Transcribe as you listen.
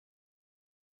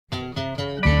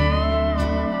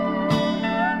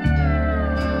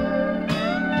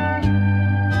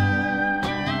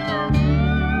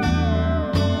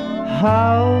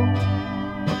How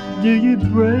do you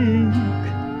break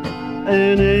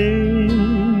an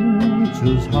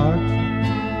angel's heart?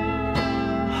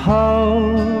 How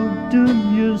do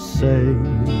you say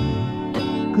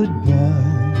goodbye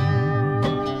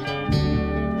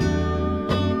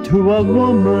to a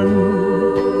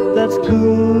woman that's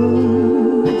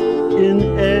good in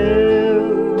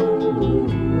every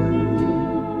way?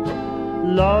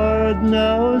 Lord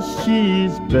knows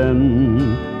she's been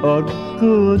a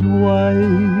good wife.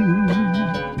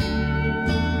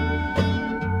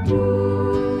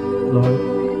 Lord,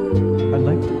 I'd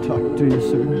like to talk to you,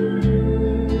 sir.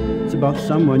 It's about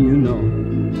someone you know.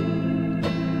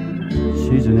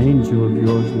 She's an angel of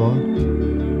yours, Lord.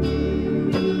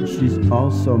 She's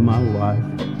also my wife.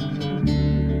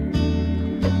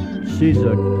 She's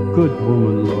a good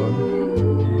woman, Lord.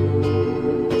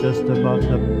 Just about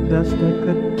the best I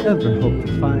could ever hope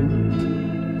to find.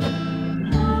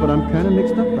 But I'm kind of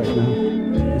mixed up right now.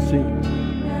 You see,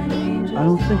 I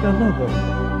don't think I love her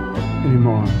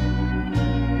anymore.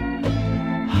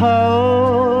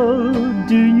 How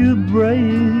do you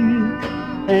break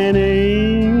an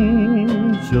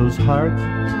angel's heart?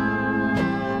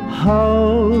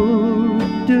 How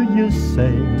do you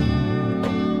say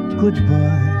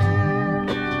goodbye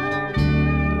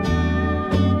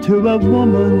to a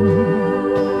woman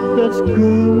that's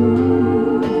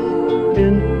good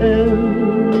in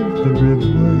every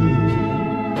way?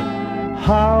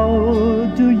 How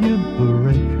do you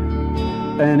break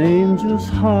an angel's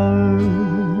heart?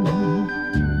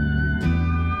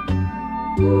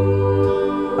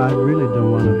 I really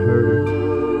don't want to hurt her,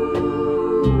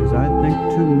 because I think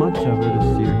too much of her to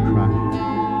see her cry.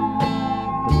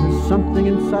 But there's something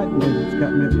inside me that's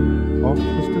got me all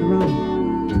twisted around,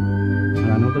 and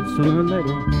I know that sooner or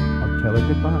later I'll tell her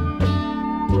goodbye.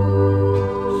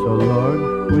 So Lord,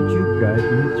 would you guide me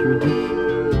through this?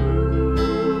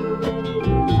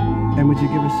 And would you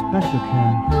give us special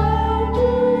care?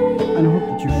 And I hope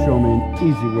that you show me an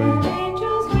easy way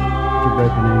to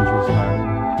break an angel's heart.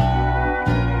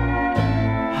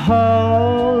 How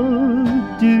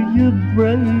do you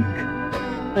break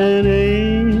an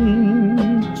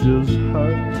angel's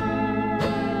heart?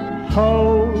 How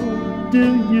do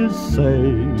you say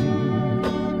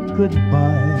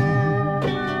goodbye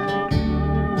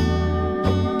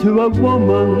to a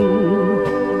woman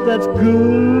that's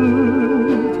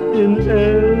good in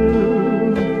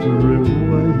every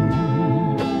way?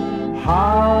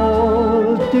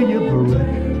 How do you break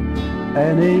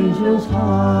an angel's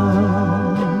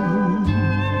heart?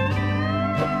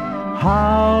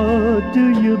 How do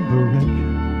you break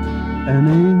an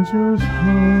angel's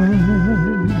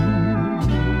heart?